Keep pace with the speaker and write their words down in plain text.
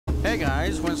Hey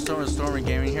guys, Windstorm and Stormy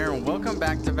Gaming here, and welcome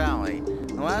back to Valley.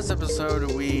 In the last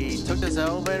episode, we took this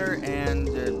elevator and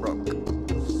it broke.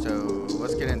 So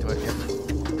let's get into it.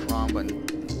 Yep. Wrong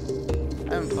button.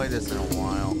 I haven't played this in a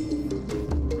while.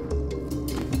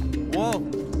 Whoa!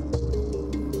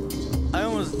 I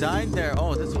almost died there.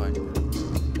 Oh, this way.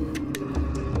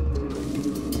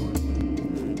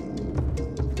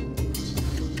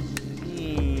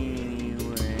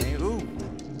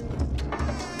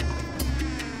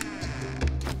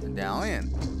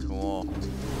 Cool.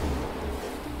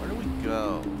 Where do we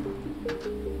go?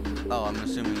 Oh, I'm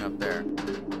assuming up there.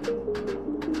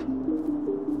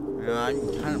 No, I'm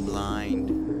kind of blind.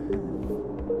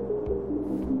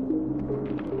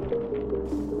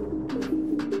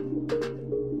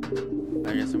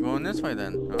 I guess I'm going this way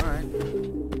then. Alright.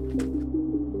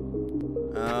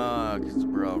 Oh, 'cause it's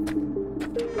broke.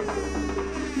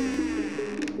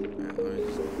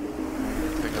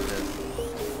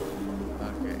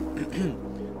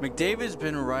 McDavid's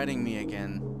been writing me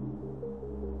again.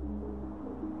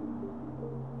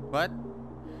 What?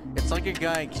 It's like a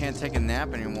guy can't take a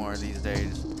nap anymore these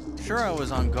days. Sure, I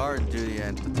was on guard duty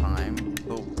at the time,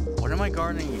 but what am I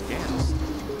guarding against?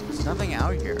 There's nothing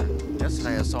out here.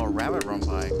 Yesterday I saw a rabbit run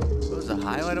by. It was the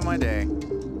highlight of my day.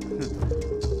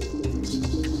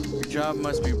 Your job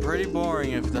must be pretty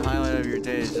boring if the highlight of your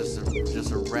day is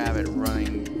just a rabbit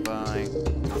running by.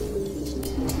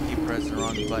 Keep pressing the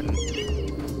wrong button.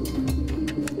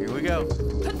 Here we go.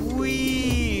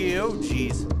 Whee! Oh,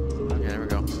 jeez. Okay, there we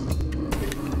go.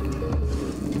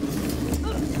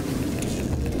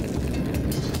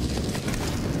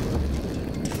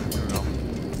 There we go.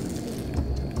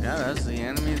 Yeah, that's the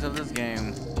enemies of this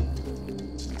game.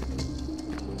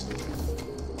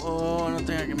 Oh, I don't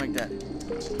think I can make that.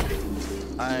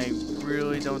 I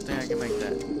really don't think I can make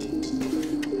that.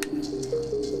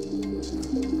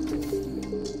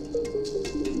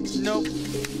 Nope.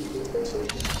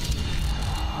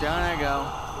 Down I go.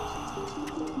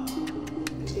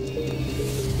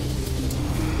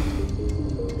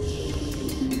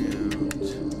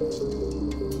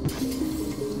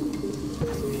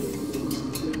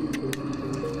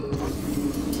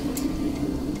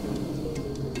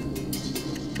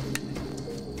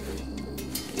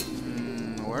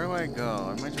 Where do I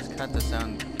go? I might just cut this out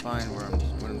and find what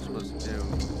I'm supposed to do.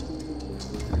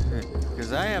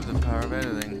 Because I have the power of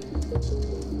editing.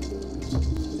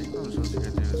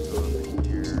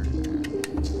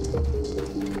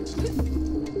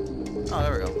 Oh,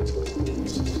 there we go.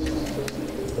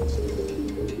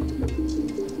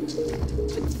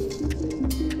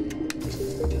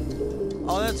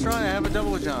 Oh, that's right. I have a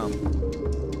double jump.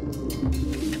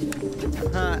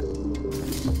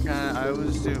 I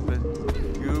was stupid.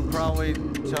 You probably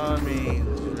told me.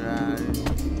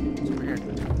 It's over here.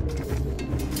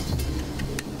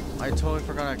 I totally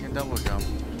forgot I can double jump.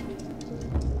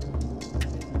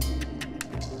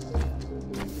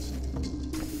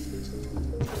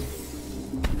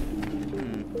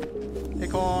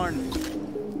 Acorn.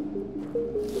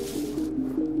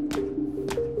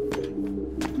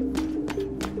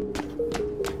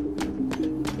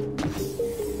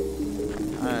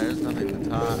 There's nothing to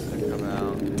top to come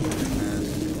out.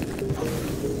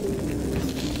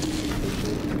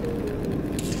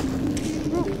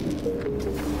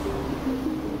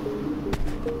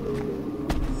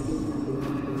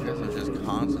 I guess I'm just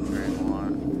concentrating a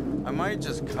lot. I might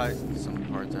just cut some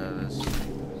parts out of this.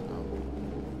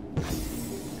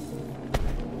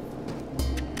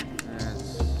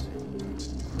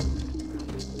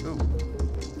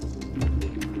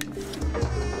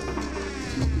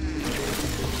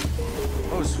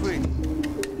 Oh, sweet.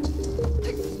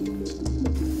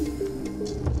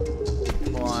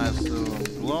 Blast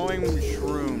of glowing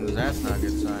shrooms. That's not a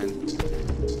good sign.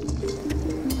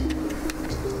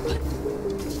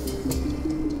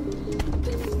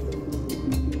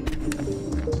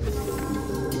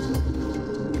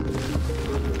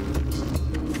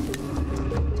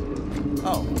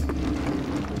 Oh.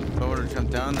 If I would have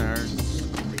jumped down there.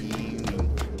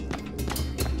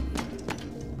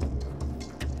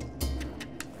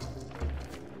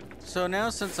 So now,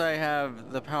 since I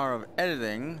have the power of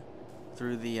editing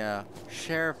through the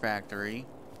Share Factory,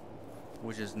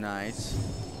 which is nice,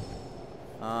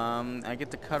 I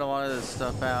get to cut a lot of this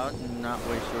stuff out and not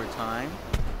waste your time.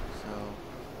 So,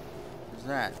 there's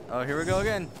that. Oh, here we go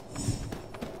again.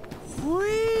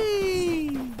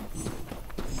 Whee!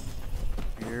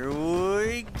 Here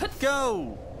we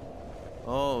go!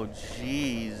 Oh,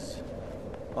 jeez.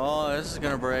 Oh, this is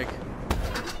gonna break.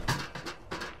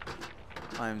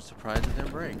 I'm surprised it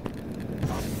didn't break.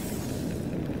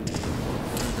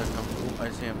 I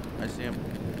see him. I see him.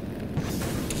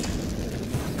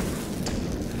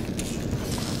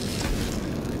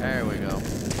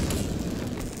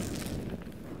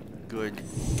 Good.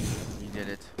 You did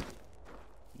it.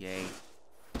 Yay.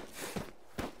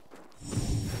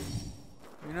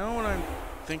 You know what I'm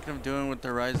thinking of doing with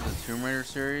the Rise of the Tomb Raider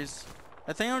series?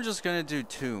 I think I'm just gonna do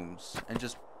tombs and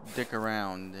just dick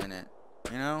around in it.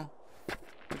 You know?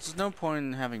 There's no point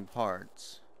in having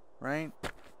parts, right?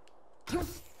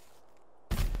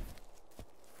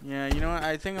 Yeah, you know what?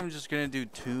 I think I'm just gonna do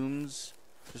tombs.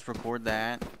 Just record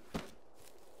that.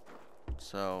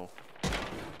 So,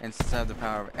 and since I have the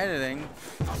power of editing,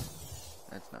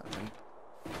 that's nothing.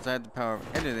 Since I have the power of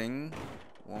editing,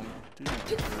 won't do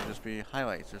that. It'll just be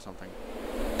highlights or something.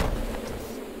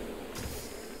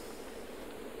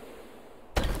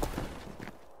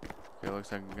 Okay,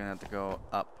 looks like I'm gonna have to go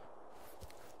up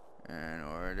in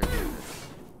order to do this.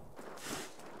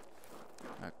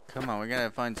 Come on, we gotta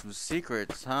find some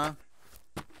secrets, huh?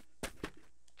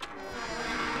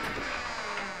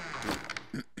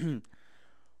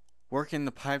 Working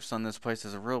the pipes on this place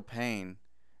is a real pain.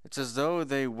 It's as though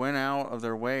they went out of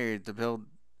their way to build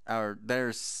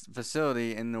their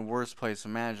facility in the worst place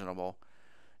imaginable,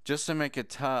 just to make it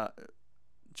tough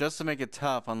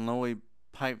on lowly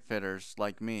pipe fitters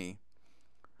like me.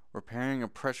 Repairing a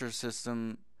pressure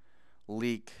system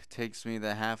leak takes me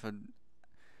the half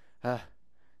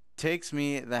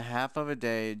of a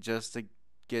day just to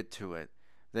get to it.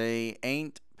 They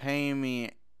ain't paying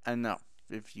me enough,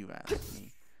 if you ask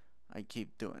me. I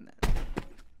keep doing that.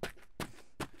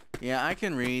 Yeah, I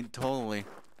can read, totally.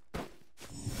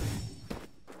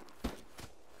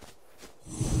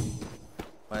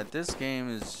 But this game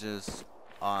is just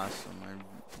awesome. I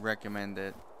recommend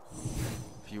it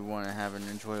if you want to have an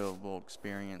enjoyable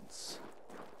experience.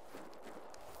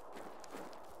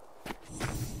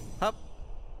 Up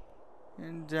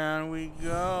and down we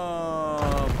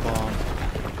go. Bump.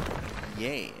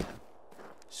 Yeah.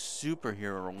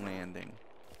 Superhero landing.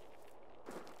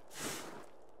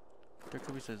 There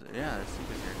could be says, yeah, there's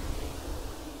secret here.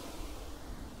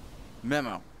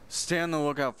 Memo. Stay on the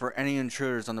lookout for any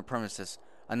intruders on the premises.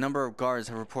 A number of guards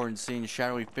have reported seeing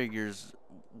shadowy figures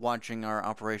watching our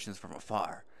operations from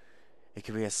afar. It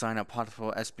could be a sign of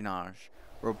possible espionage.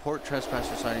 Report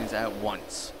trespasser sightings at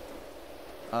once.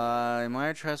 Am I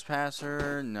a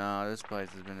trespasser? No, this place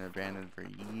has been abandoned for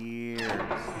years.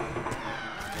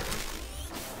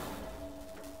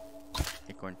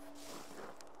 Acorn.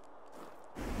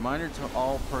 Reminder to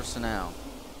all personnel.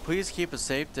 Please keep a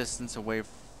safe distance away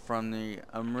from the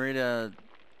Amrita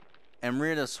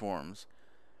swarms.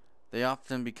 They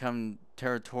often become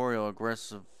territorially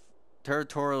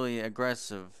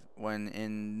aggressive when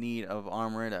in need of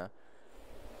Amrita.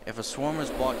 If a swarm is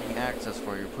blocking access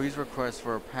for you, please request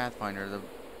for a Pathfinder to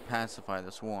pacify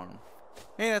the swarm.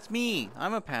 Hey, that's me!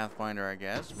 I'm a Pathfinder, I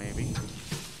guess, maybe.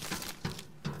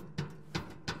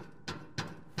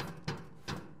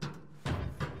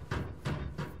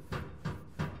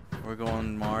 We're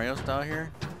going Mario style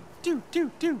here. Do.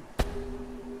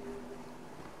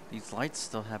 These lights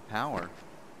still have power.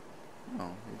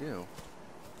 Oh, they do.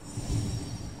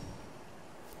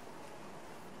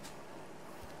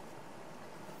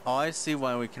 Oh, I see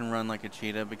why we can run like a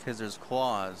cheetah, because there's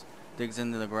claws. Digs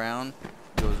into the ground,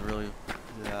 goes really.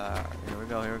 Here we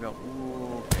go.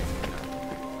 Ooh, okay.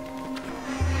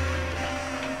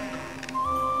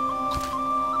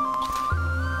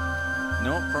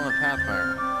 Note from a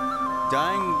Pathfinder.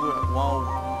 Dying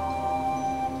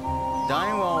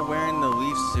while wearing the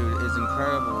leaf suit is an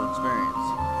incredible experience.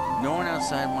 No one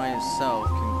outside myself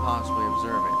can possibly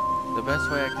observe it. The best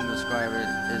way I can describe it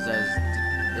is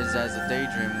as a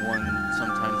daydream one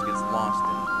sometimes gets lost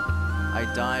in. I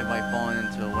die by falling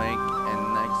into a lake, and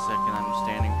the next second I'm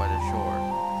standing by the shore.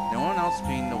 No one else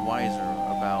being the wiser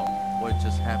about what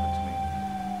just happened to me.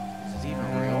 Is this even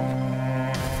real?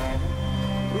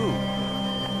 Ooh.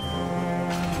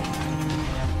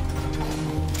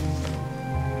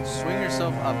 Swing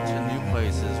yourself up to new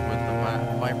places with the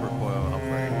Viper Coil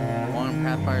upgrade. One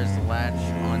Pathfinder is to latch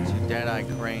onto Deadeye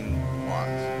crane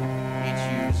blocks. Each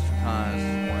used to cause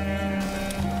one to event.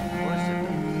 Of course it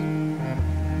does.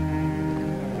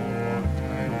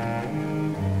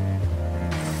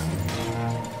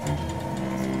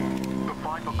 The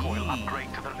Viper Coil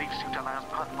upgrade to the leaf suit allows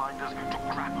Pathfinders to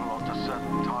grapple onto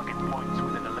certain target points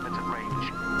within a limited range,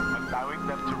 allowing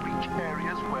them to reach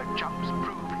areas where jumps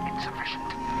prove insufficient.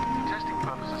 For testing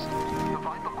purposes, the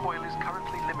Viper Coil is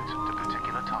currently limited to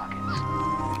particular targets.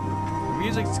 The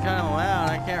music's kind of loud.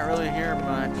 I can't really hear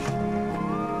much.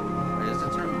 Wait, does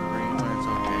it turn green when it's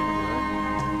okay to do it?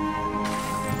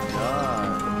 It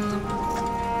does.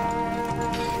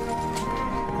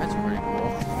 That's pretty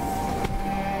cool.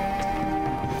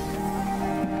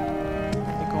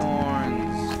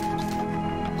 Acorns.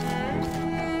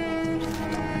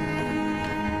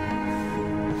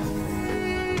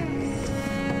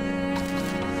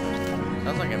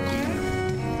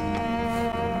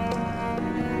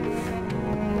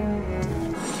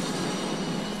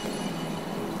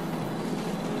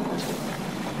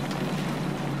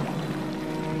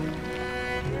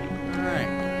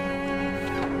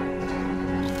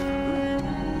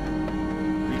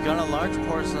 We've got a large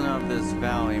portion of this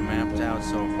valley mapped out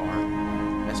so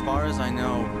far. As far as I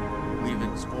know, we've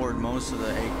explored most of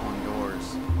the acorn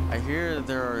doors. I hear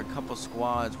there are a couple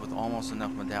squads with almost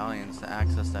enough medallions to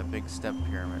access that big step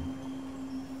pyramid.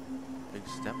 Big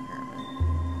step pyramid?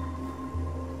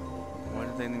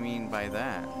 What do they mean by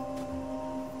that?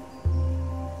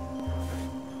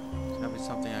 There's gotta be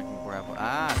something I can grab.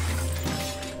 Ah!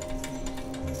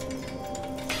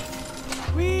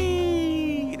 Whee!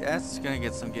 That's gonna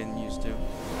get some getting used to.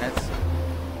 That's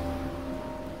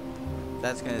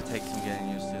gonna take some getting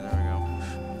used to. There we go.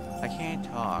 I can't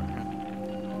talk.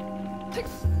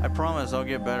 I promise I'll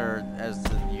get better as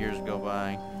the years go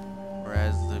by, or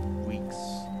as the weeks.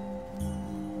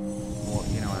 Well,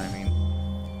 you know what I mean.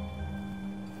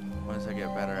 Once I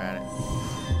get better at it.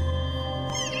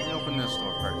 Let me open this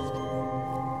door first.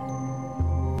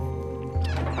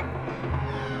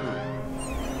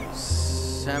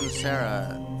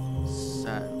 Samsara,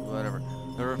 whatever.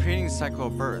 The repeating cycle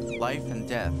of birth, life, and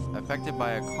death, affected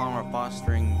by a karma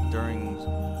fostering during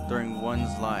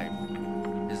one's life.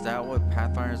 Is that what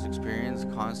Pathfinders experience,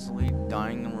 constantly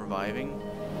dying and reviving?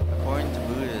 According to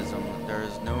Buddhism, there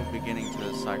is no beginning to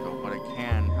this cycle, but it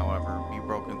can, however, be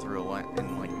broken through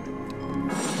enlightenment.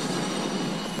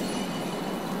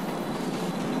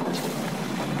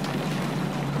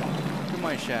 Look at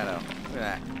my shadow. Look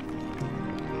at that.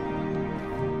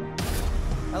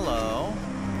 Hello.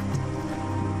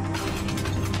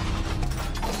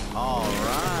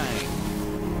 Alright.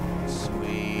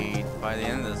 Sweet. By the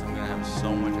end of this, I'm gonna have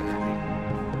so much energy.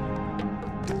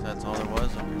 So that's all there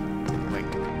was? Wait.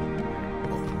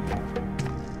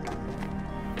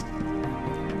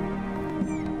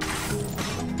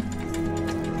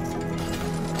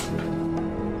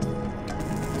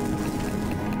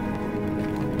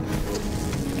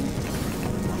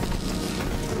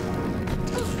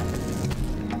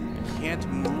 I can't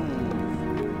move.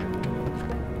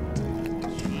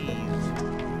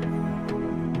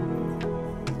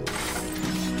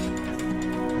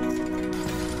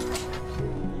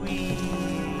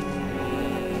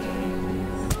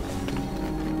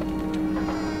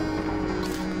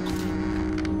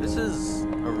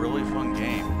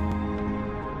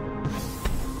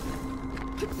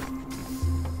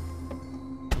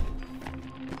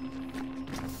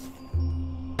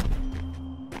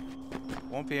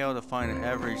 Won't be able to find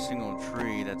every single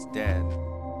tree that's dead.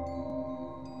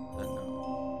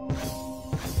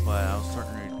 But I'll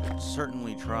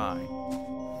certainly try.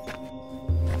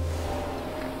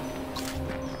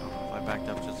 If I backed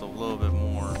up just a little bit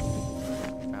more,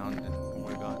 found it,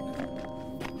 would have gotten it.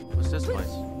 What's this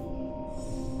place?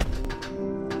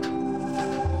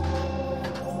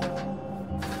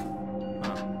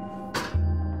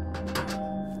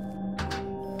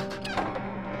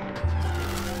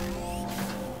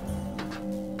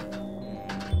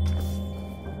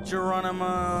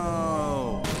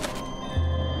 Geronimo!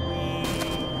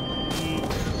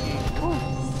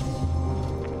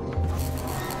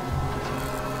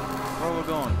 Where are we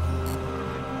going?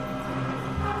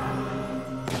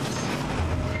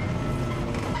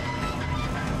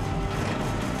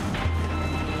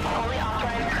 Only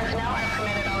authorized personnel are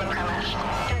permitted on the premise.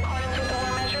 In accordance with the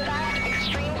War Measures Act,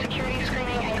 extreme security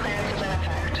screening and clearance is in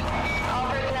effect.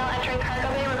 All personnel entering cargo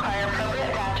bay require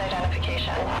appropriate badge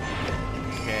identification.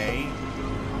 Okay.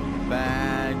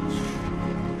 Badge.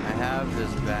 I have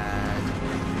this badge.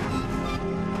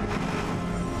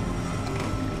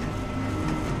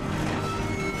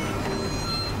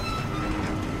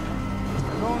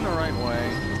 I'm going the right way.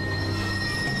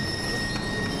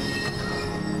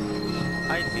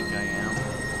 I think I am.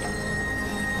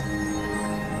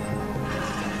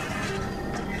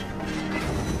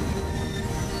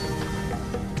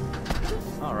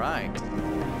 All right.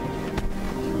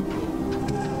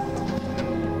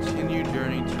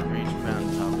 Journey to reach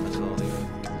mountaintop facility.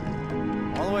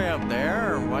 All the way up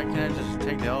there? Or why can't I just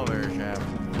take the elevator shaft?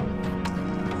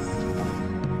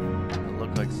 It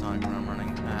looked like Sonic when I'm running.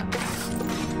 I'm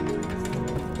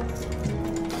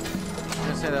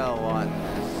gonna say that a lot in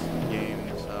this game,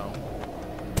 so.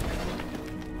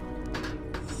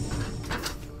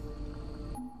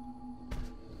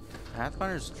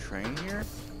 Pathfinders train here?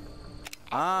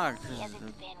 Ah, because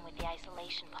hasn't been with the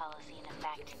isolation policy in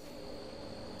effect.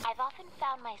 I've often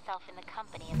found myself in the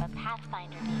company of a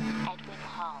Pathfinder named Edwin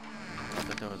Hall. I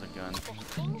thought there was a gun. The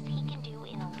things he can do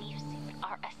in a leaf suit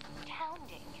are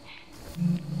astounding.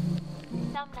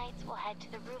 Some nights we'll head to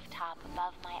the rooftop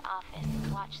above my office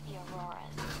and watch the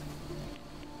auroras.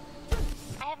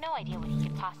 I have no idea what he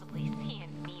could possibly see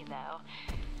in me, though.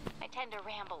 I tend to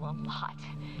ramble a lot.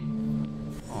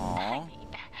 Aww. I mean,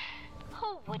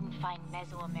 Who wouldn't find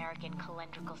Mesoamerican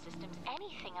calendrical systems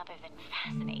anything other than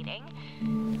fascinating?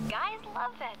 Guys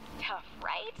love that stuff,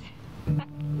 right?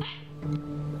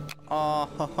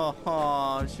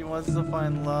 Oh, she wants to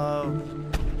find love.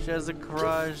 She has a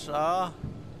crush. Ah,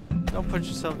 don't put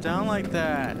yourself down like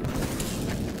that.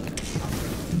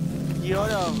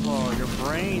 Beautiful. Your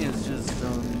brain is just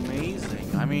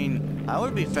amazing. I mean, I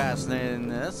would be fascinated in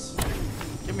this.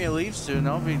 Give me a leaf suit and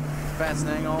I'll be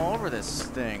fascinating all over this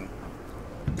thing.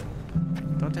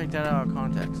 Don't take that out of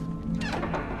context.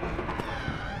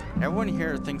 Everyone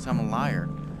here thinks I'm a liar.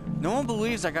 No one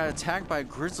believes I got attacked by a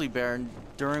grizzly bear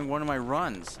during one of my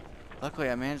runs.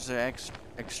 Luckily, I managed to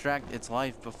extract its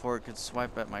life before it could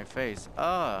swipe at my face.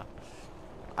 I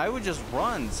would just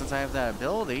run since I have that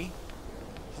ability.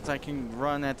 Since I can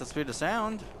run at the speed of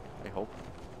sound. I hope.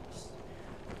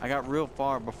 I got real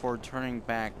far before turning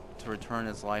back to return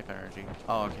its life energy.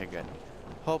 Oh, okay, good.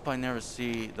 Hope I never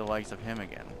see the likes of him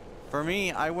again. For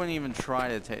me, I wouldn't even try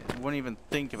to take, wouldn't even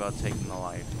think about taking the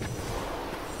life.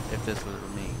 If this was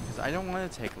me. Because I don't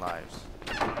want to take lives.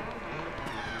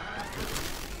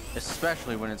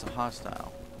 Especially when it's a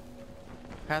hostile.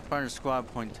 Pathfinder squad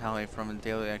point tally from a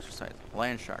daily exercise.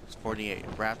 Landsharks, 48.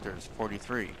 Raptors,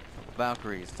 43.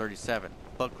 Valkyries, 37.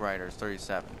 Book Riders,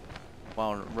 37.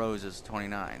 While Rose is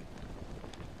 29.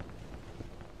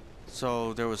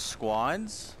 So there was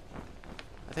squads?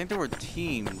 I think there were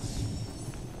teams.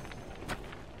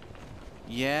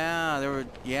 Yeah,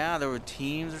 there were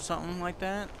teams or something like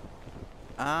that.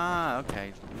 Ah, okay.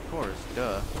 Of course,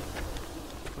 duh.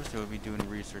 Of course they would be doing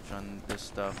research on this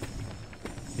stuff.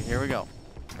 Okay, here we go.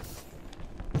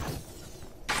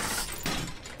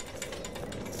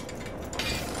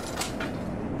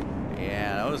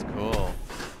 Yeah, that was cool.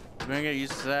 I'm gonna get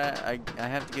used to that. I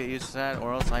have to get used to that,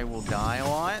 or else I will die a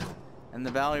lot, and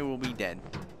the valley will be dead.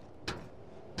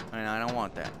 And I don't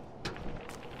want that.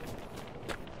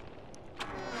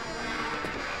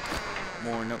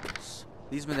 More notes.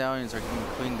 These medallions are getting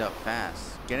cleaned up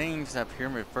fast. Getting into that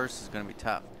pyramid first is going to be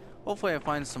tough. Hopefully I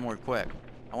find some more quick.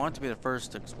 I want to be the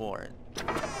first to explore it.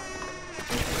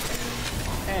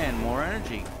 And more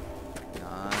energy.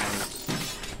 Nice.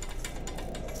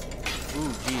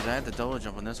 Ooh, geez, I had to double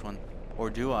jump on this one. Or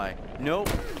do I? Nope.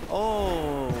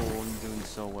 Oh, I'm doing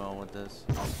so well with this.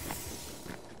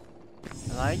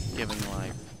 I like giving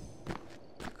life.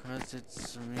 Because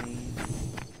it's me.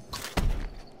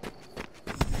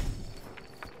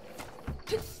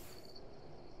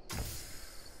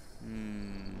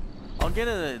 I'll get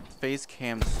a face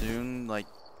cam soon, like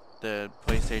the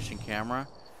PlayStation camera.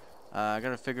 I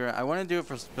gotta figure out. I want to do it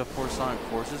before Sonic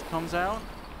Forces comes out.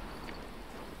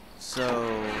 So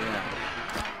yeah,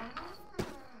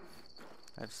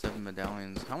 I have 7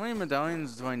 medallions. How many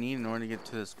medallions do I need in order to get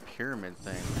to this pyramid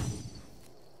thing?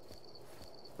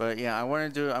 But yeah, I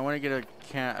want to get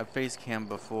a face cam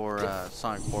before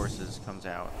Sonic Forces comes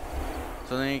out.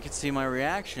 So then you can see my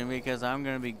reaction, because I'm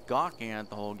gonna be gawking at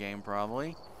the whole game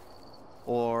probably.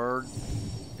 Or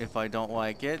if I don't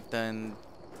like it, then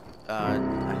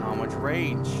how much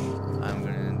rage I'm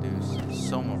gonna induce.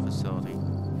 Soma facility.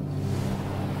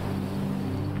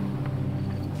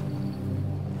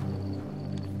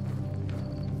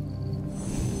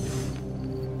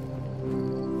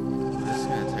 This is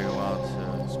gonna take a while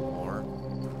to explore.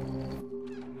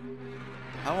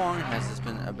 How long has this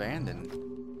been abandoned?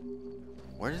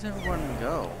 Where does everyone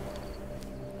go?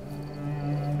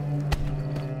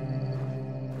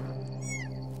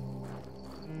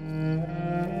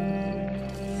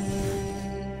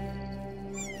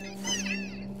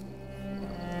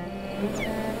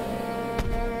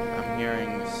 I'm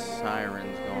hearing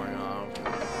sirens going off.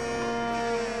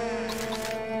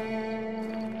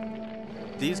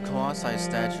 These colossi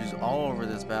statues all over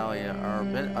this valley are a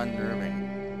bit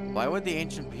unnerving. Why would the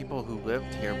ancient people who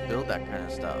lived here build that kind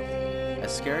of stuff?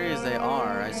 As scary as they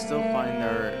are, I still find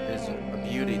there is a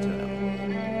beauty to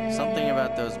them. Something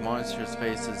about those monstrous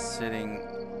faces sitting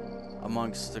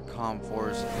amongst the calm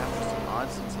forest captures an odd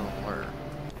sense of horror.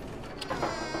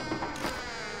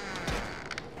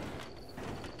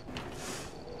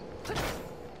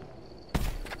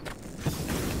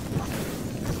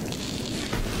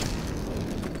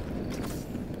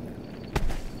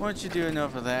 Once you do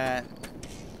enough of that,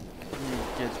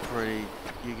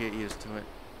 you get used to it.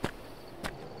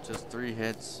 Just 3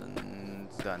 hits and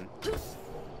it's done. I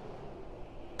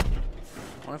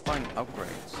want to find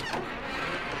upgrades.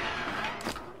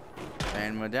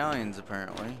 And medallions,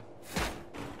 apparently.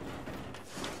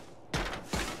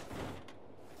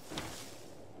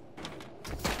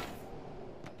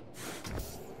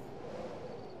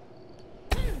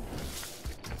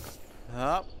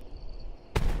 Up.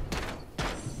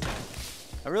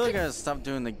 really gotta stop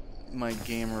doing my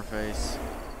gamer face.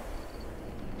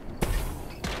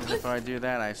 'Cause if I do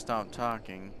that, I stop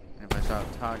talking. And if I stop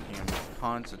talking, I'm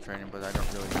concentrating, but I don't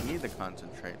really need to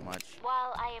concentrate much.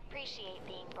 While I appreciate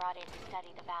being brought in to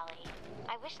study the valley,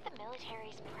 I wish the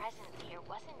military's presence here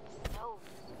wasn't so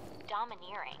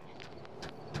domineering.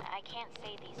 I can't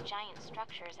say these giant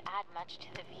structures add much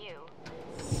to the view.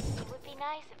 It would be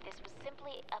nice if this was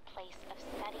simply a place of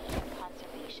study and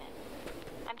conservation.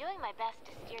 I'm doing my best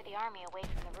to steer the army away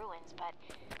from the ruins, but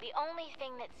the only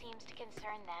thing that seems to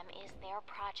concern them is their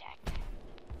project.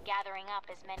 Gathering up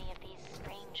as many of these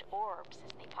strange orbs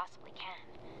as they possibly can.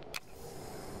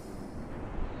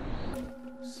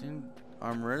 Seen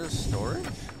Armoretta storage?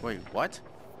 Wait, what?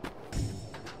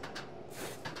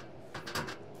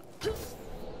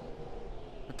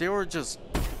 But they were just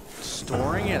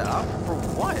storing it up for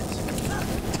what?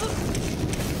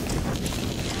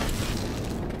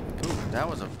 Ooh, that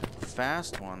was a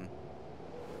fast one.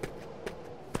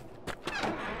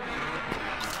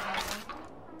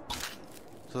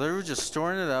 So they were just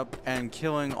storing it up and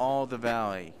killing all the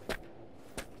valley.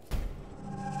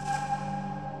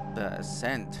 The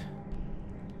Ascent.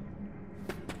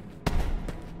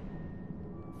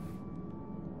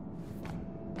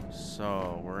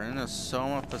 So, we're in a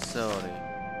Soma facility.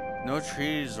 No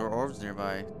trees or orbs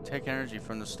nearby. Take energy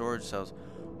from the storage cells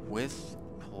with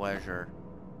pleasure.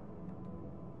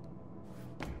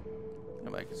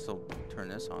 Oh, I can still turn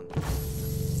this on.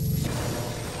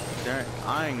 There,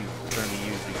 I'm gonna be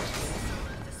using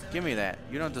it. Give me that.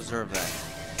 You don't deserve that.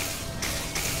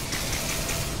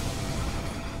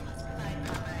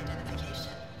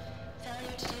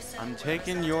 I'm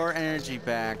taking your energy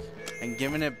back and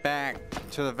giving it back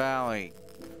to the valley.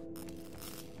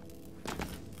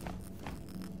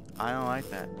 I don't like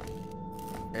that.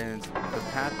 And it's the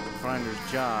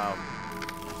Pathfinder's job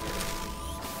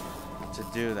to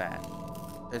do that.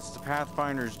 It's the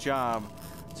Pathfinder's job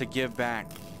to give back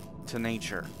to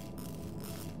nature.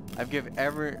 I'd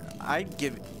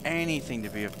give anything to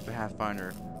be a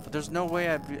Pathfinder, but there's no way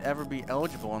I'd ever be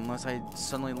eligible unless I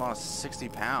suddenly lost 60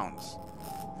 pounds.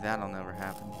 That'll never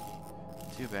happen.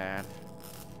 Too bad.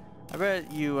 I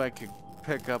bet you I could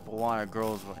pick up a lot of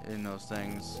girls in those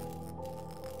things.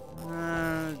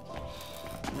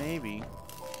 Maybe.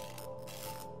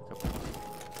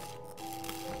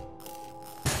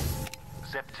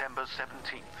 September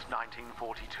 17th,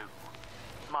 1942.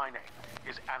 My name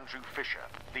is Andrew Fisher,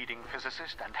 leading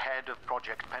physicist and head of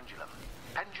Project Pendulum.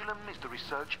 Pendulum is the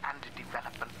research and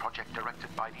development project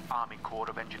directed by the Army Corps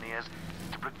of Engineers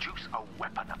to produce a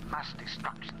weapon of mass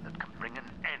destruction that can bring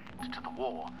an end to the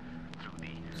war through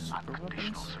the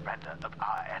unconditional surrender of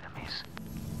our enemies.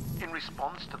 In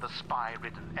response to the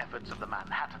spy-ridden efforts of the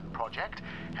Manhattan Project,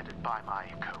 headed by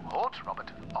my cohort,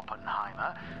 Robert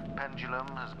Oppenheimer, Pendulum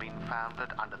has been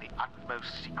founded under the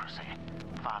utmost secrecy.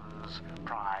 Funds,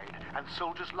 pride, and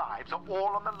soldiers' lives are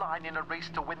all on the line in a race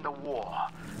to win the war,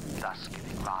 thus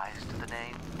giving rise to the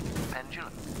name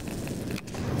Pendulum.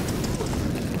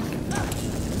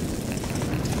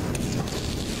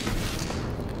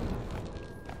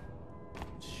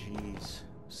 Jeez.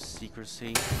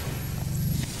 Secrecy.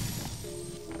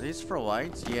 Are these for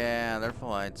lights? Yeah, they're for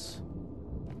lights.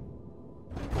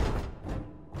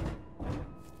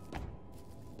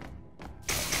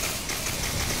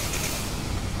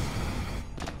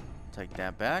 Take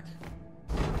that back.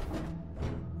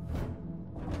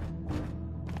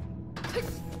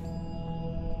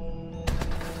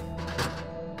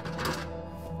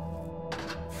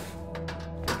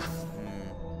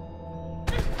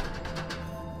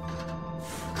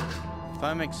 If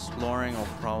I'm exploring, I'll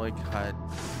probably cut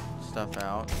stuff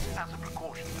out. As a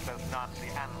precaution to both Nazi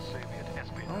and Soviet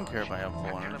espionage, I don't care if I have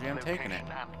full energy, I'm taking it.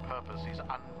 And purpose is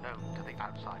unknown to the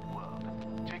outside world.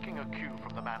 Taking a cue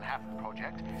from the Manhattan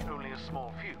Project, only a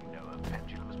small few know of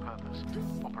Pendulum's purpose,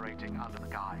 operating under the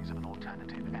guise of an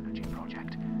alternative energy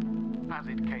project. As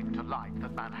it came to light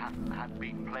that Manhattan had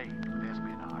been plagued with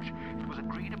espionage, it was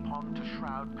agreed upon to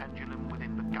shroud Pendulum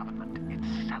within the government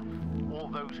itself. All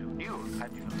those who knew of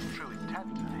Pendulum's true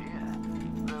intent are here.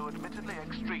 Though admittedly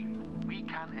extreme, we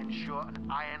can ensure an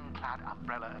ironclad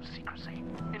umbrella of secrecy.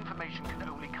 Information can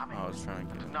only come in,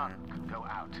 and none can go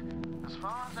out. As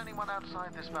far as anyone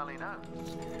outside this valley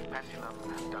knows, Pendulum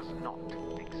does not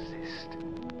exist.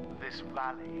 This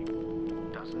valley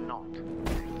does not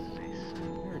exist.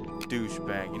 You're a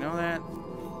douchebag, you know that?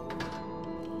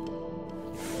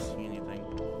 Can't see anything.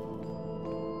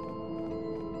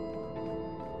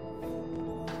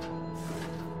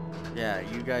 Yeah,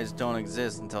 you guys don't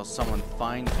exist until someone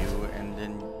finds you and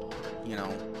then, you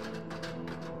know,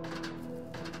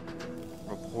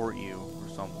 report you or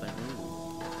something.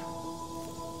 Ooh.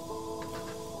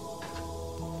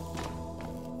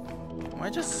 Am I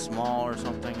just small or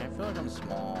something? I feel like I'm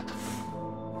small.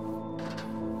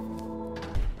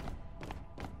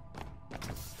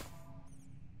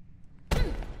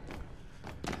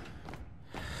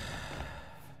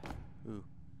 Ooh.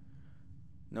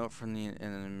 Note from an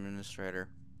administrator.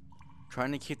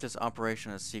 Trying to keep this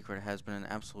operation a secret has been an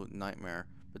absolute nightmare.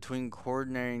 Between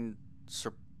coordinating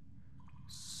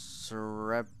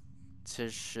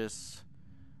surreptitious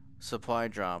supply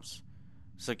drops,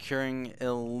 securing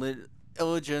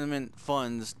illegitimate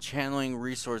funds, channeling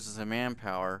resources and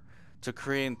manpower, to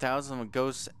creating thousands of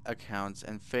ghost accounts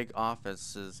and fake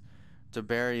offices to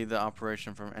bury the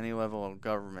operation from any level of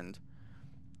government,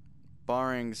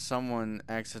 barring someone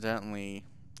accidentally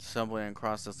stumbling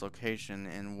across this location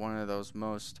in one of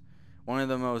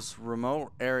the most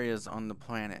remote areas on the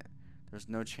planet. There's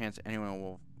no chance anyone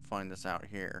will find us out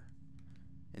here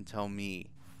until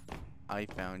I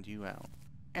found you out.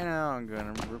 And now I'm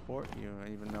gonna report you,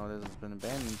 even though this has been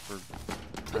abandoned for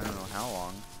I don't know how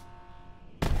long.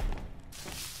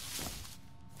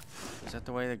 Is that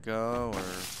the way to go, or?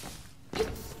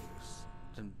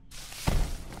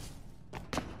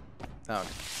 Oh, it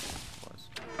was.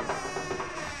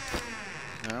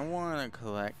 I want to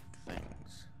collect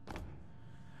things.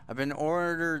 I've been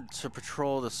ordered to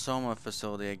patrol the Soma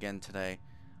facility again today.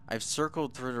 I've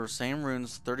circled through the same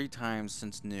rooms 30 times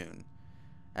since noon.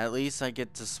 At least I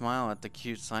get to smile at the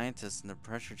cute scientist in the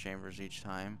pressure chambers each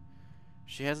time.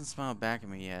 She hasn't smiled back at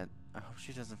me yet. I hope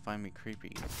she doesn't find me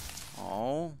creepy.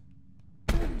 Oh,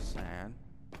 I'm sad.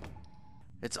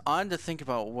 It's odd to think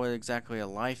about what exactly a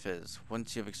life is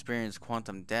once you've experienced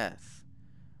quantum death.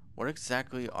 What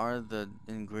exactly are the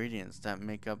ingredients that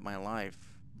make up my life?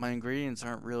 My ingredients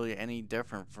aren't really any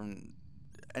different than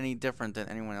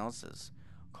anyone else's.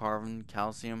 Carbon,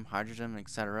 calcium, hydrogen,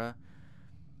 etc.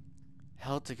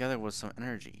 held together with some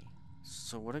energy.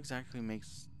 So what exactly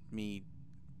makes me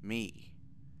me?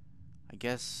 I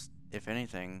guess, if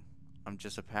anything, I'm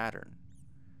just a pattern.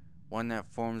 One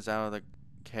that forms out of the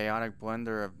chaotic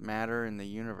blender of matter in the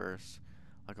universe,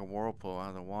 like a whirlpool out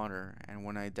of the water, and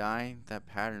when I die, that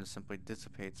pattern simply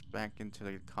dissipates back into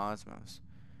the cosmos.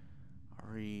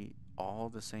 Are we all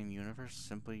the same universe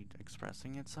simply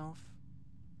expressing itself?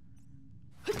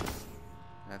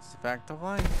 That's the fact of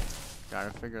life.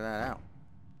 Gotta figure that out.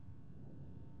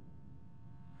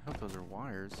 I hope those are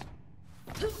wires.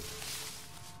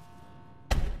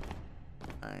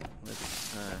 Alright,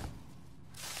 let's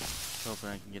hoping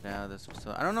I can get out of this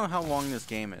facility. I don't know how long this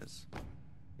game is.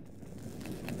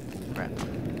 Crap.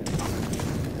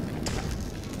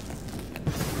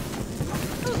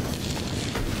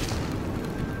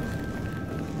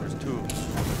 There's two of them.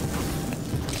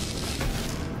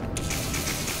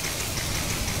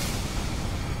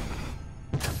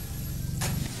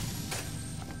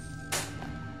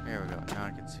 There we go. Now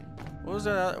I can see. What was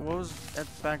that? What was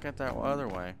back at that other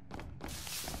way?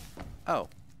 Oh.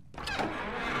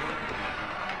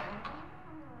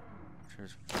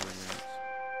 There's 4 units.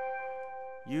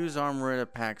 Use Armorita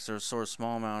packs to restore a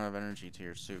small amount of energy to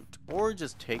your suit. Or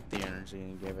just take the energy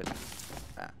and give it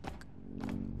back.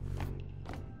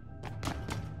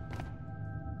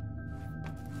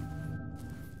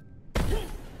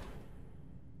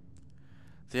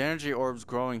 The energy orbs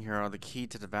growing here are the key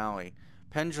to the valley.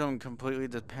 Pendulum completely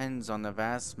depends on the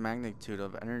vast magnitude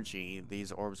of energy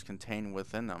these orbs contain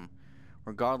within them.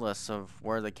 Regardless of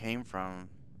where they came from,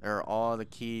 they are all the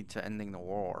key to ending the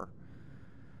war.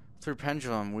 Through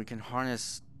Pendulum, we can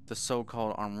harness the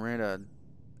so-called Amrita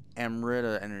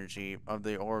energy of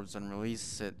the orbs and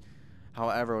release it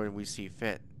however we see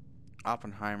fit.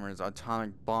 Oppenheimer's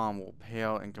atomic bomb will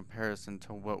pale in comparison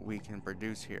to what we can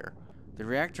produce here. The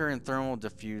reactor and thermal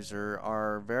diffuser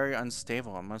are very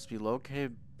unstable and must be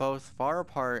located both far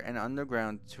apart and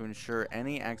underground to ensure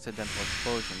any accidental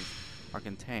explosions are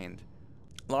contained.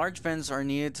 Large vents are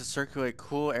needed to circulate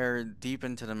cool air deep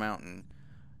into the mountain.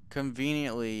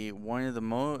 Conveniently, one of the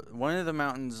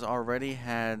mountains already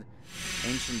had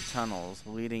ancient tunnels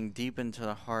leading deep into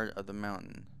the heart of the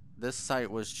mountain. This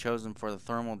site was chosen for the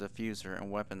thermal diffuser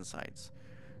and weapon sites.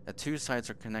 The two sites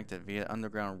are connected via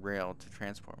underground rail to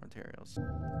transport materials.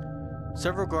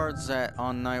 Several guards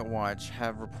on night watch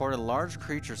have reported large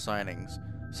creature sightings.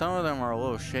 Some of them are a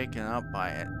little shaken up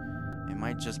by it. It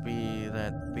might just be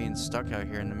that being stuck out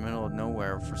here in the middle of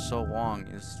nowhere for so long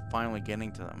is finally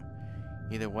getting to them.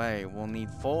 Either way, we'll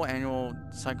need full annual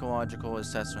psychological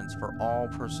assessments for all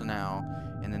personnel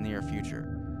in the near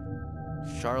future.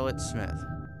 Charlotte Smith,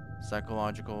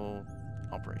 Psychological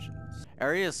Operations.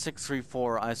 Area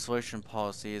 634 isolation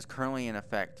policy is currently in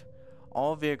effect.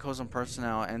 All vehicles and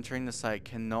personnel entering the site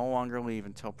can no longer leave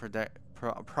until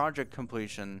project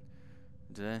completion.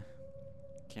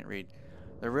 can't read.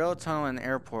 The rail tunnel and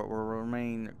airport will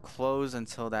remain closed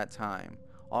until that time.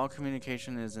 All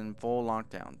communication is in full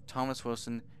lockdown. Thomas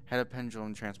Wilson, head of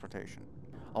Pendulum Transportation.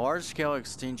 A large-scale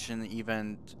extinction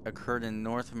event occurred in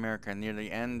North America near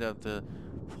the end of the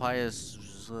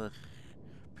Pliocene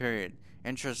period.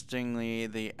 Interestingly,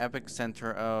 the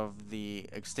epicenter of the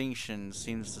extinction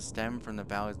seems to stem from the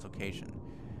valley's location.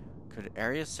 Could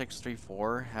Area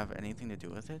 634 have anything to do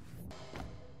with it?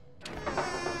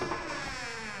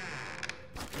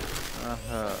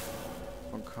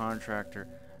 From contractor.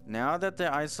 Now that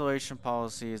the isolation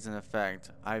policy is in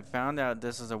effect, I found out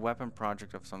this is a weapon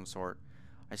project of some sort.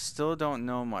 I still don't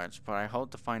know much, but I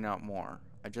hope to find out more.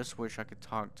 I just wish I could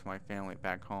talk to my family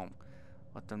back home.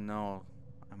 Let them know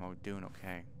I'm doing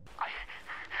okay.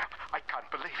 I can't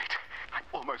believe it. I'm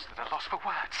almost at a loss for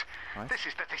words. What? This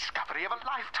is the discovery of a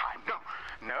lifetime.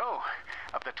 No,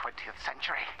 of the 20th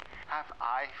century. Have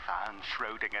I found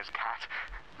Schrodinger's cat?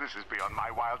 This is beyond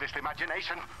my wildest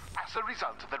imagination. As a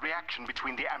result of the reaction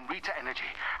between the Amrita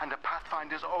energy and the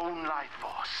Pathfinder's own life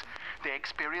force, they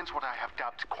experience what I have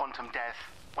dubbed quantum death.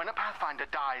 When a Pathfinder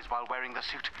dies while wearing the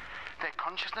suit, their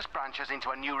consciousness branches into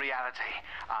a new reality,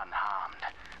 unharmed.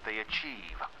 They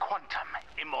achieve quantum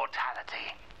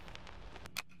immortality.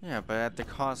 Yeah, but at the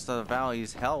cost of the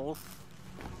valley's health.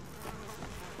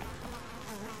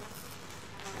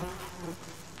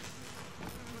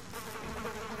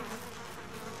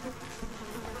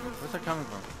 Where's that coming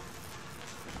from?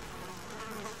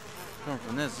 It's coming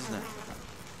from this, isn't it?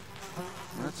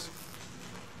 That's...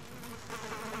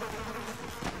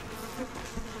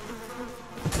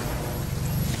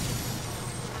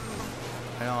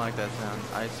 I don't like that sound.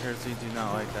 I seriously do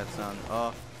not like that sound.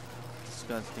 Oh,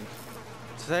 disgusting.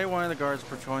 Today, one of the guards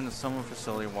patrolling the summer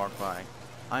facility walked by.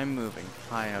 I'm moving.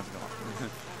 Hi, how's it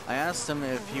going? I asked him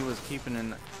if he was keeping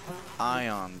an eye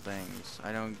on things.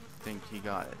 I don't think he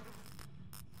got it.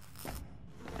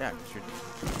 Yeah, 'cause you're...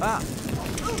 Ah!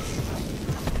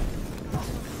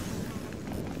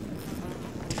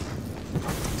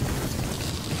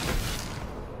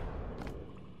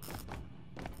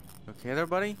 Okay there,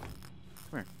 buddy?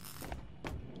 Come here.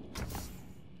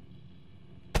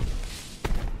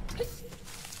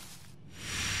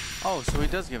 Oh, so he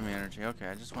does give me energy. Okay,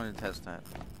 I just wanted to test that.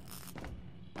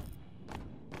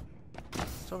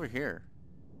 It's over here.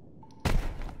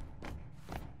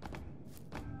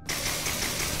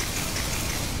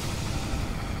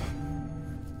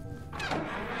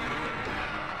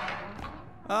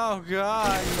 Oh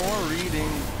god, more reading.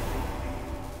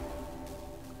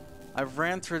 I've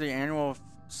ran through the annual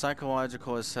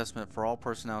psychological assessment for all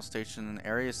personnel stationed in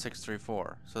Area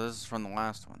 634. So this is from the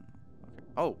last one. Okay.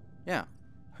 Oh, yeah.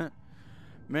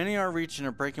 Many are reaching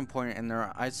a breaking point in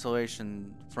their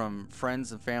isolation from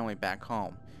friends and family back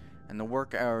home, and the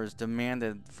work hours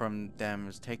demanded from them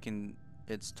is taking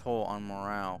its toll on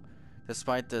morale.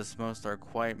 Despite this, most are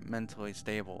quite mentally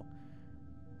stable.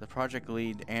 The project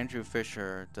lead, Andrew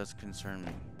Fisher, does concern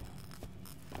me.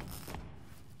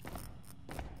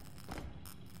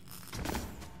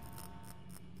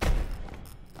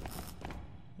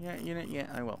 Yeah,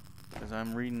 I will. Because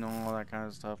I'm reading all that kind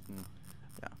of stuff, and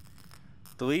yeah.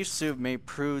 The leaf suit may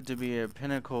prove to be a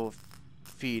pinnacle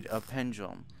feat of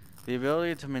Pendulum. The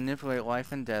ability to manipulate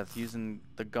life and death using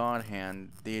the God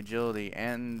Hand, the agility,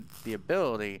 and the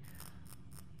ability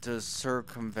to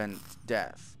circumvent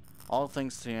death. All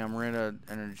thanks to the Amrita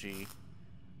energy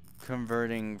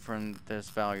converting from this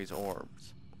value's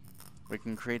orbs. We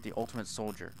can create the ultimate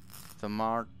soldier. The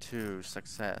Mark II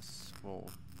success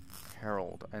will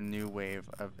herald a new wave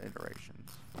of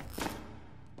iterations.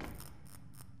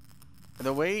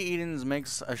 The way Edens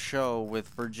makes a show with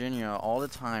Virginia all the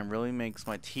time really makes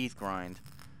my teeth grind.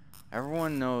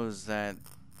 Everyone knows that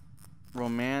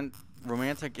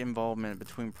romantic involvement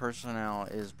between personnel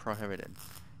is prohibited,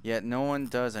 yet no one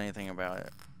does anything about it.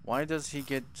 Why does he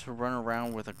get to run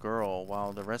around with a girl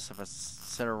while the rest of us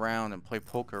sit around and play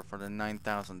poker for the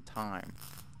 9,000th time?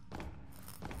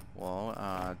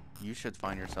 Well, you should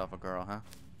find yourself a girl, huh?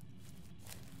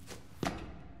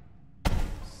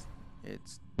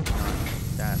 It's not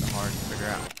that hard to figure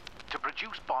out. To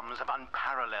produce bombs of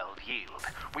unparalleled yield,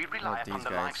 we rely upon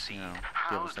the life seed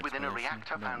housed within a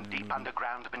reactor found deep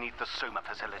underground beneath the Soma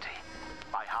facility.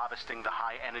 By harvesting the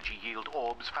high energy yield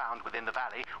orbs found within the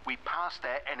valley, we pass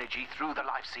their energy through the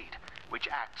life seed, which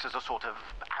acts as a sort of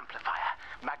amplifier,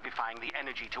 magnifying the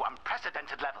energy to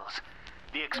unprecedented levels.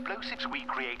 The explosives we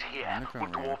create here will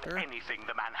dwarf anything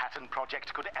the Manhattan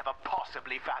Project could ever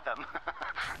possibly fathom.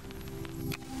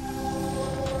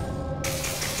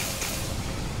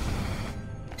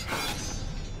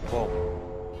 Whoa.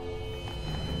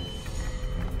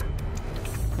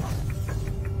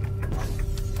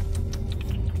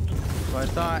 What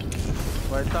I thought.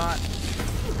 What I thought.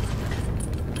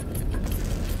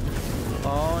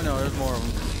 Oh no, there's more of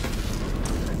them.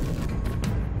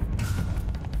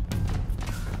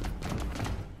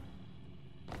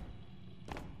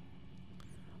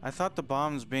 I thought the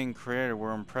bombs being created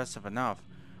were impressive enough,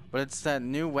 but it's that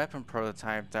new weapon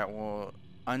prototype that will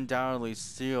undoubtedly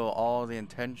steal all the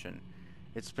attention.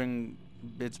 It's being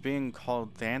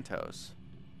called Thanatos.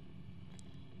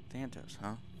 Thanatos,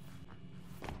 huh?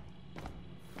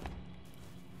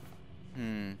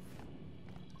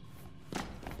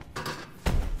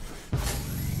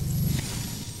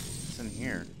 What's in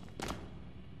here?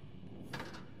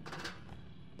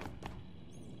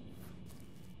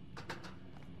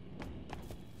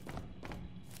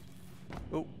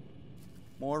 Oh,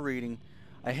 more reading.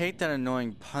 I hate that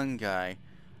annoying pun guy.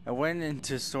 I went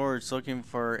into storage looking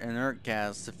for inert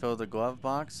gas to fill the glove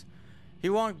box. He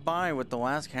walked by with the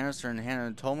last canister in hand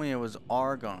and told me it was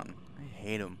argon. I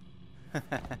hate him.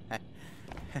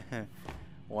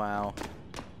 Wow.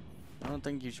 I don't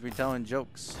think you should be telling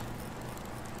jokes.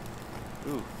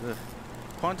 Ooh, ugh.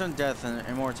 Quantum death and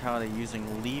immortality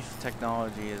using leaf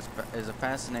technology is a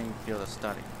fascinating field of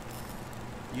study.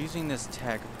 Using this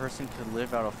tech, a person could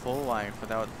live out a full life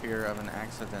without fear of an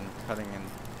accident cutting it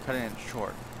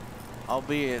short.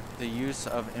 Albeit, the use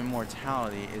of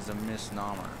immortality is a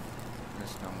misnomer,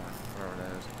 whatever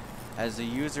that is, as the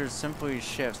user simply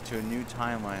shifts to a new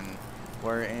timeline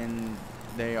wherein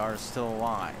they are still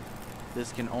alive.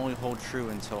 This can only hold true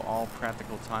until all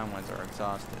practical timelines are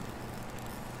exhausted.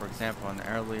 For example, an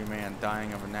elderly man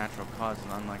dying of a natural cause is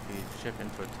unlikely to shift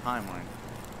into a timeline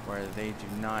where they do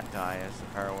not die, as the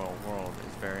parallel world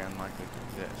is very unlikely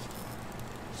to exist.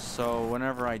 So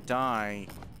whenever I die,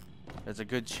 there's a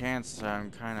good chance that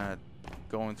I'm kind of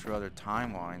going through other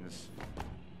timelines.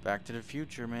 Back to the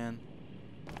future, man.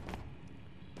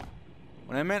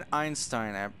 When I met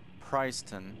Einstein at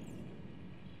Princeton.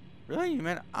 Really? You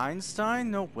met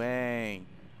Einstein? No way.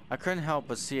 I couldn't help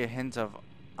but see a hint of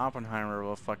Oppenheimer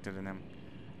reflected in him.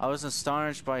 I was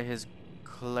astonished by his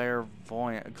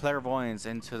clairvoyance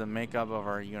into the makeup of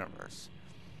our universe,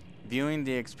 viewing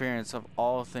the experience of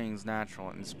all things natural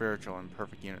and spiritual in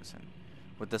perfect unison,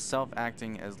 with the self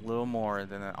acting as little more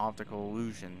than an optical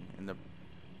illusion in the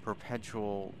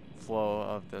perpetual flow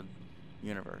of the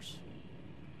universe.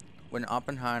 When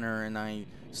Oppenheimer and I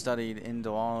studied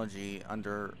Indology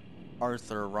under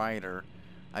Arthur Ryder,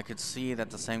 I could see that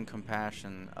the same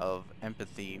compassion of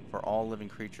empathy for all living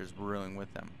creatures brewing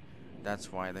with them. That's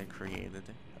why they created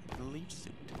the leaf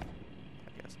suit, I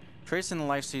guess. Tracing the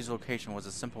life suit's location was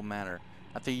a simple matter.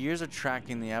 After years of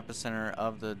tracking the epicenter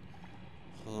of the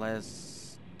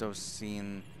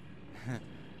Pleistocene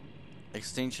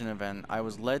extinction event, I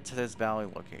was led to this valley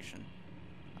location.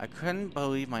 I couldn't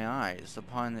believe my eyes.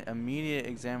 Upon immediate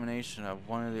examination of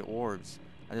one of the orbs,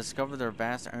 I discovered their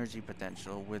vast energy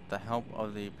potential. With the help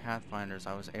of the pathfinders,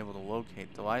 I was able to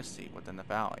locate the life seat within the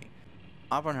valley.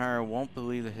 Oppenheimer won't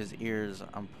believe his ears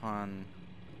upon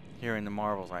hearing the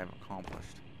marvels I have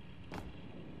accomplished.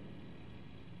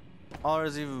 Oh,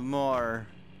 there's even more.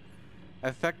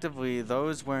 Effectively,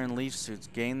 those wearing leaf suits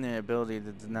gain the ability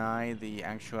to deny the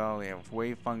actuality of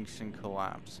wave function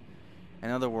collapse. In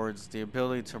other words, the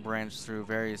ability to branch through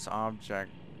various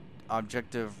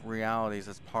objective realities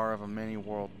as part of a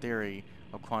many-world theory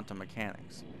of quantum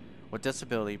mechanics. With this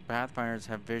ability, pathfinders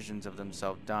have visions of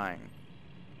themselves dying.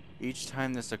 Each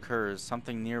time this occurs,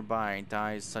 something nearby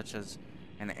dies, such as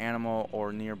an animal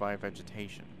or nearby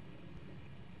vegetation.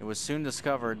 It was soon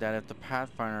discovered that if the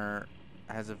pathfinder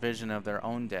has a vision of their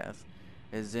own death,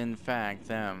 it is in fact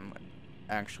them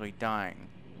actually dying.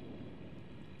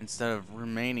 Instead of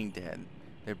remaining dead,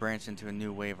 they branch into a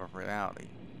new wave of reality,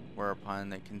 whereupon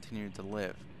they continue to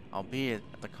live, albeit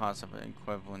at the cost of an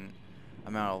equivalent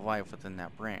amount of life within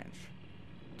that branch.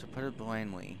 To put it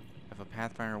plainly, if a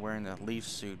pathfinder wearing the leaf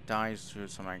suit dies through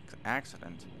some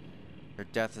accident, their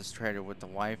death is traded with the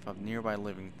life of nearby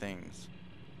living things.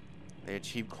 They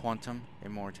achieve quantum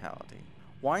immortality.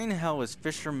 Why in hell is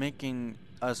Fisher making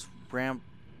us ramp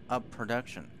up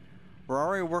production? We're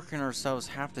already working ourselves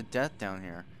half to death down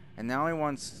here, and now he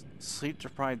wants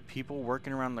sleep-deprived people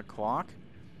working around the clock?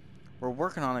 We're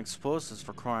working on explosives,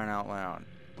 for crying out loud.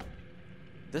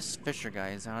 This Fisher guy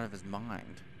is out of his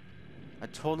mind. A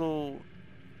total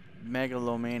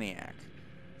megalomaniac.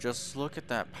 Just look at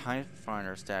that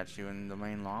Pathfinder statue in the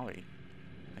main lobby.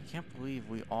 I can't believe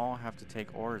we all have to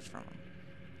take orders from him.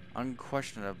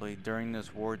 Unquestionably, during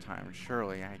this wartime,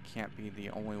 surely I can't be the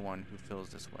only one who feels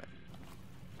this way.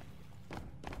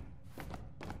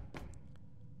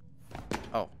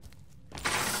 Oh.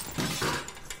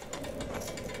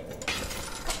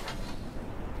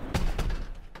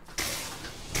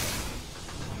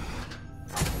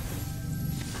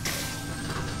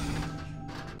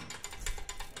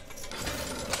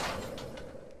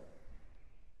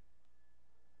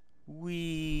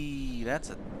 that's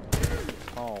a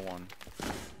tall one.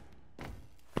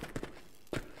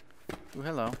 Ooh,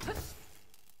 hello.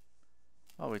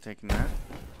 I'll be taking that.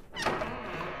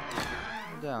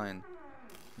 Medallion.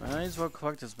 Might as well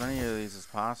collect as many of these as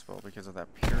possible because of that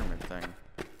pyramid thing.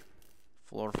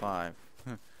 Floor 5.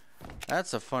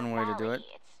 That's a fun way to do it.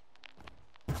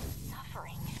 It's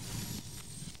suffering.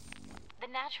 The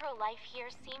natural life here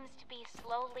seems to be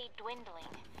slowly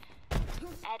dwindling.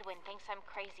 Edwin thinks I'm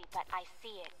crazy, but I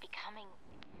see it becoming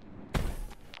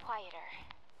quieter.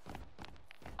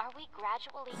 Are we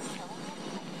gradually killing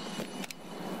it?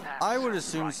 I would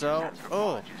assume so.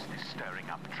 Oh, Stirring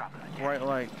up trouble again. right,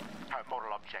 like. Her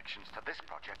moral objections to this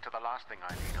project are the last thing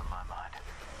I need on my mind.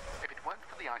 If it weren't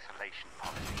for the isolation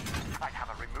policy, I'd have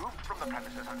her removed from the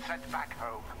premises and sent back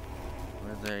home.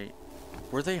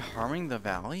 Were they harming the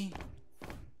valley?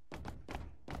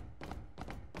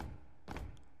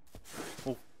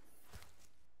 Oh.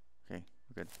 Okay,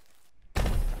 we're good.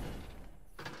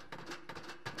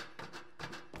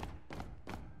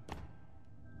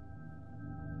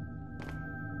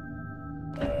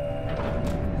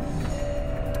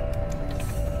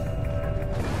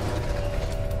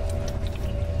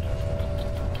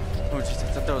 Oh, jeez, I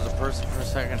thought that was a person for a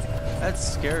second. That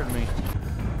scared me.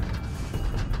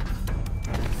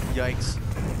 Yikes.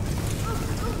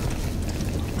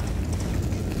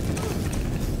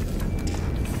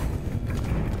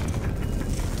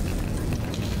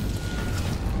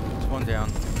 There's one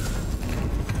down.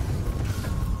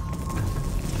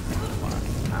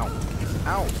 Ow.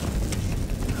 Ow!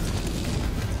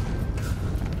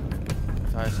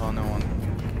 I saw no one.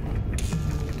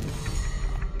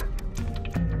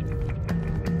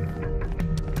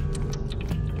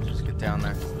 Just get down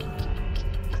there.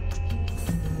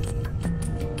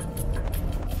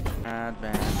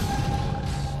 Advance.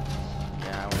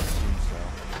 Yeah, I would assume so.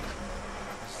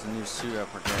 This is a new suit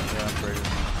upgrade.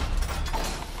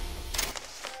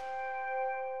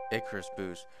 Icarus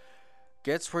boost.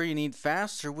 Gets where you need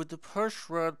faster with the push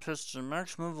rod piston.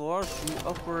 Maximum velocity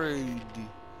upgrade.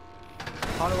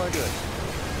 How do I do it?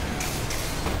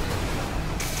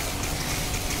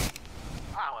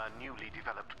 Our newly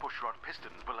developed pushrod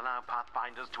pistons will allow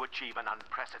Pathfinders to achieve an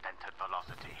unprecedented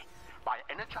velocity. By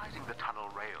energizing the tunnel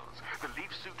rails, the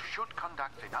leaf suit should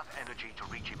conduct enough energy to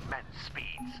reach immense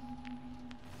speeds.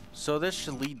 So this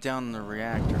should lead down the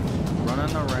reactor.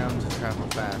 Running around to travel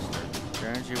faster. Your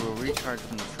energy will recharge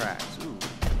from the tracks. Ooh.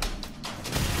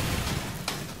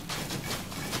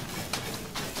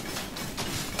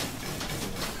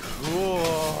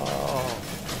 Cool.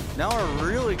 Now we're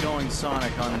really going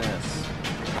Sonic on this.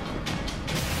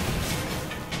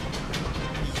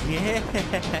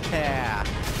 Yeah.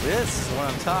 This is what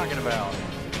I'm talking about.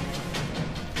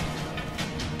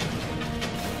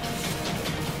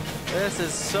 This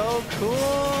is so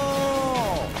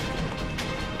cool.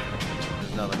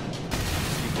 There's another.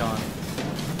 Keep going.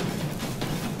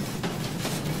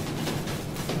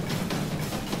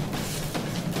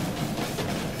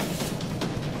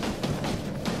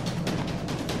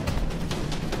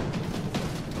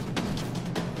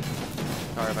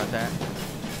 Sorry about that.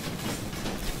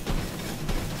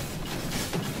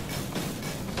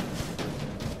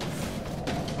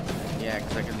 Yeah,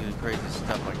 because I can do crazy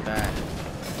stuff like that.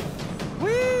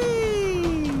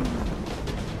 Whee!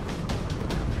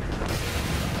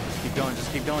 Keep going,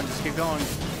 just keep going, just keep going.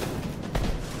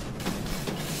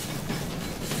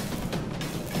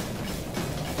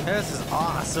 This is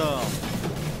awesome.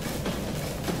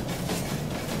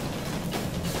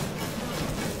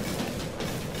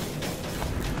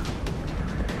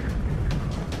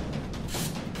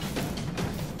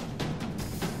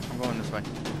 I'm going this way.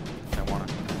 I wanna.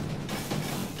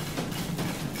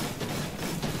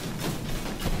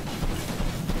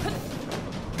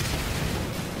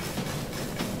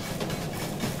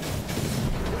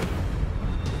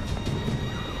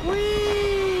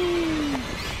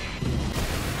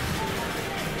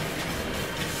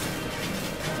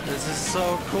 This is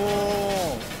so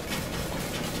cool.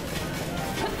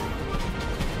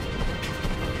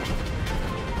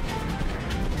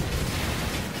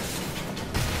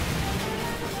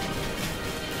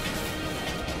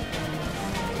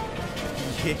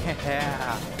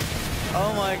 Yeah.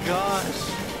 Oh my gosh.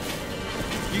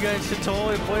 You guys should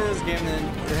totally play this game and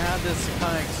have this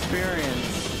kind of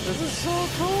experience. This is so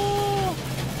cool.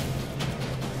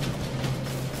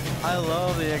 I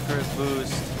love the Icarus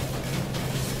boost.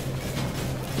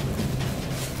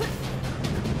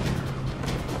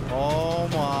 Oh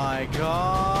my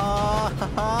god!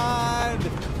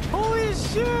 Holy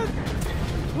shit!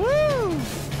 Woo!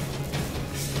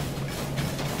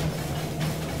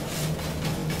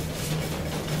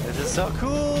 This is so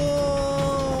cool!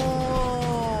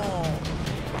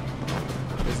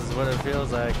 what it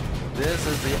feels like. This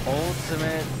is the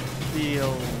ultimate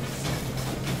feels.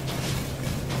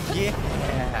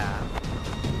 Yeah.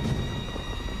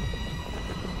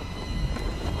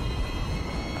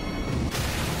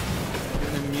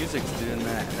 Even the music's doing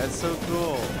that. That's so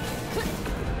cool.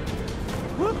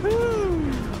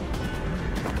 Woohoo!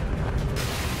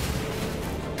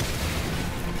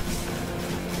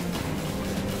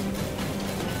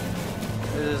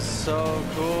 It is so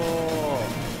cool.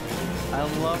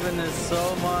 I'm loving this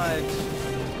so much.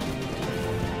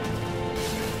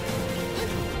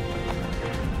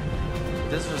 If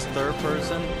this was third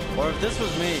person, or if this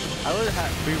was me, I would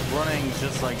be running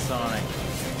just like Sonic.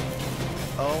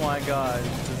 Oh my god,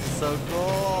 this is so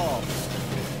cool.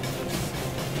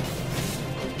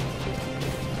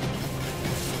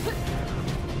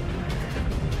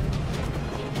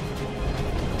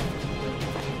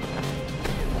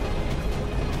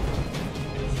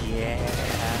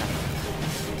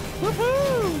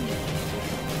 Woohoo!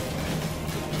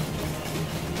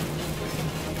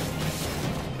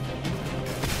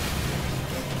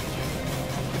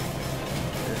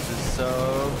 This is so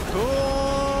cool!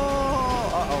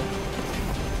 Uh-oh.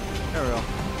 There we go.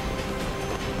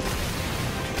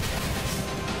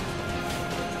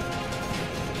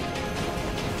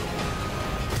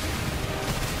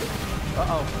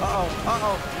 Uh-oh, uh-oh,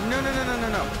 uh-oh. No, no, no, no, no,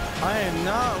 no. I am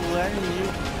not letting you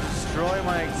destroy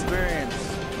my experience.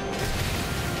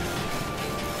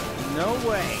 No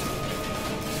way.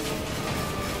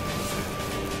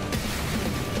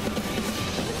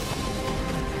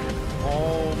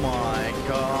 Oh my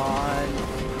god.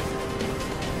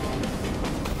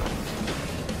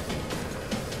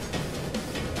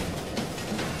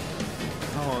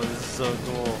 Oh, this is so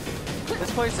cool.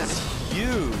 This place is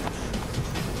huge.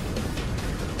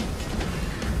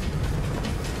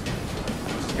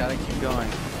 Just gotta keep going.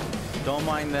 Don't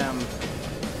mind them.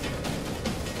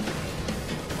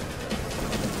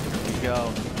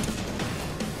 Go.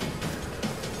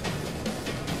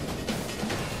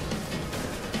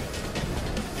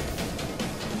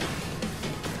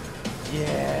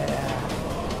 Yeah.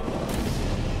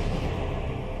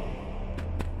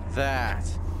 That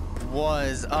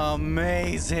was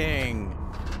amazing.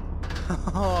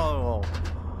 Oh,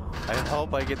 I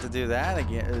hope I get to do that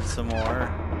again some more.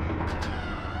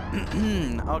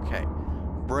 Okay.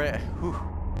 Whew.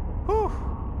 Whew.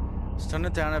 Let's tone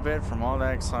it down a bit from all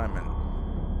that excitement.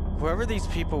 Whoever these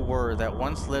people were that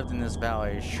once lived in this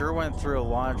valley sure went through a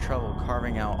lot of trouble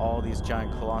carving out all these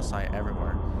giant colossi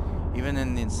everywhere, even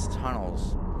in these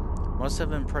tunnels. Must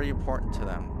have been pretty important to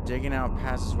them. Digging out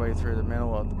passageways through the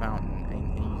middle of the mountain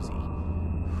ain't easy.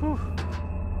 Whew.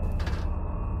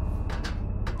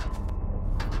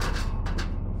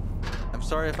 I'm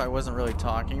sorry if I wasn't really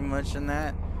talking much in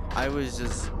that. I was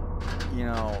just, you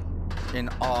know, in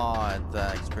awe at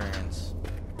that experience.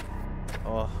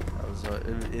 Oh, that was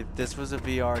if this was a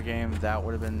VR game, that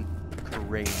would have been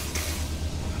crazy.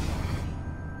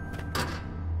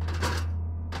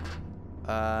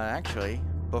 Actually,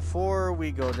 before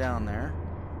we go down there,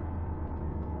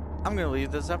 I'm gonna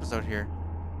leave this episode here.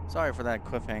 Sorry for that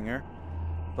cliffhanger,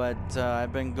 but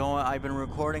I've been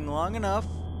recording long enough.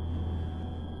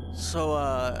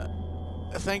 So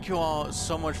thank you all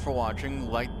so much for watching.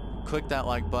 Click that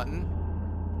like button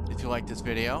if you liked this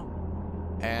video,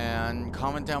 and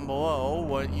comment down below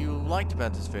what you liked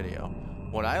about this video.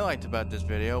 What I liked about this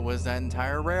video was that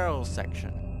entire Rails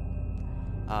section.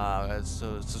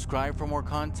 So subscribe for more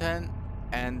content,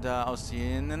 and I'll see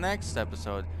you in the next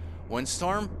episode.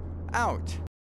 Windstorm, out.